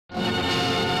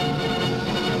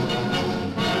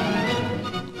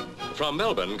From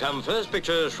Melbourne come first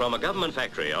pictures from a government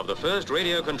factory of the first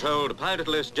radio-controlled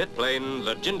pilotless jet plane,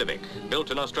 the JINDIVIK,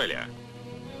 built in Australia.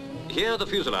 Here the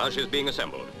fuselage is being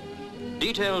assembled.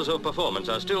 Details of performance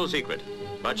are still secret,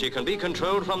 but she can be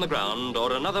controlled from the ground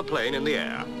or another plane in the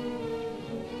air.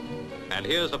 And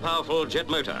here's the powerful jet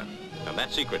motor, and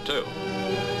that's secret too.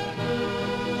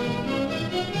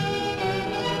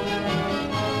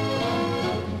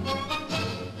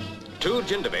 Two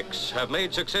JINDIVIKs have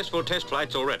made successful test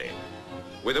flights already.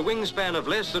 With a wingspan of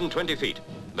less than 20 feet,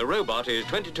 the robot is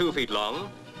 22 feet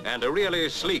long and a really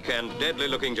sleek and deadly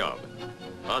looking job.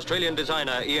 Australian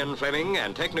designer Fleming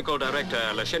and technical director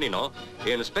Le Cheninant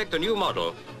inspect the new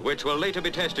model, which will later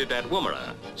be tested at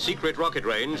Woomera, secret rocket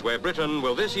range where Britain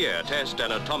will this year test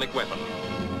an atomic weapon.